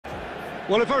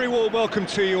Well, a very warm welcome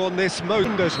to you on this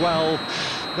moment as well.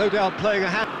 No doubt playing a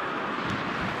hand.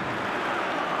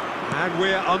 And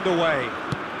we're underway.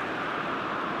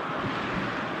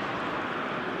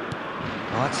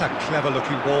 Oh, that's a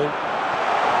clever-looking ball.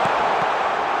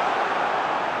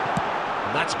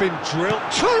 And that's been drilled.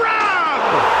 Thuram!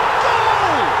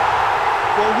 Goal!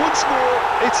 Well, once more,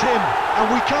 it's him,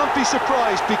 and we can't be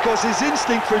surprised because his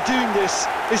instinct for doing this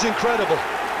is incredible.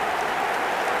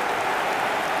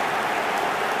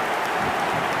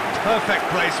 Perfect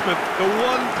placement, the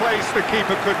one place the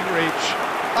keeper couldn't reach.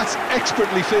 That's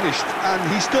expertly finished, and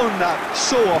he's done that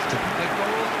so often. The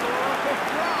goal scorer for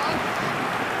France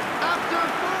after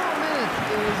 4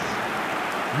 minutes is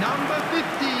number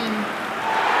 15.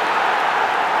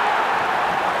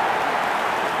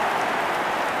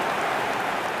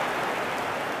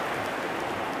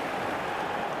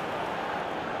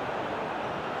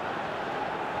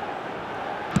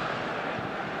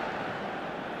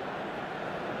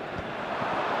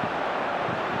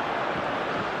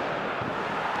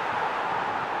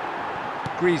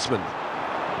 Griezmann,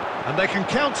 and they can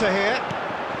counter here.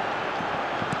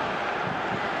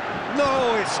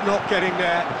 No, it's not getting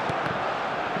there.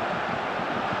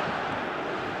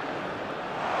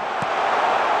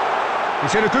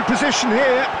 He's in a good position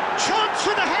here. Chance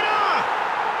for the header!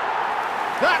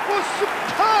 That was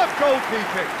superb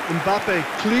goalkeeping. Mbappe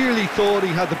clearly thought he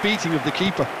had the beating of the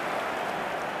keeper.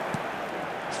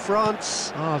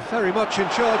 France are very much in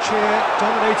charge here,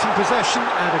 dominating possession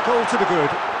and a goal to the good.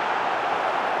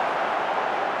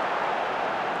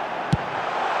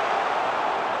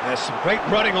 There's some great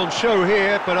running on show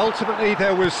here, but ultimately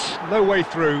there was no way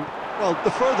through. Well,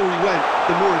 the further he went,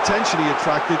 the more attention he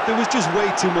attracted. There was just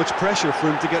way too much pressure for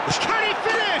him to get the... Can he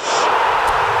finish?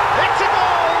 It's a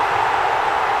goal!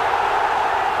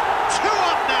 2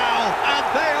 up now, and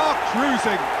they are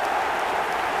cruising.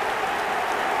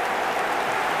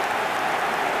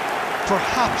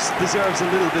 Perhaps deserves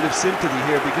a little bit of sympathy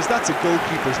here because that's a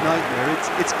goalkeeper's nightmare.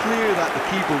 It's clear that the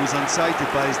keeper was unsighted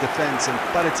by his defence, and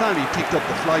by the time he picked up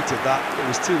the flight of that, it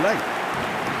was too late.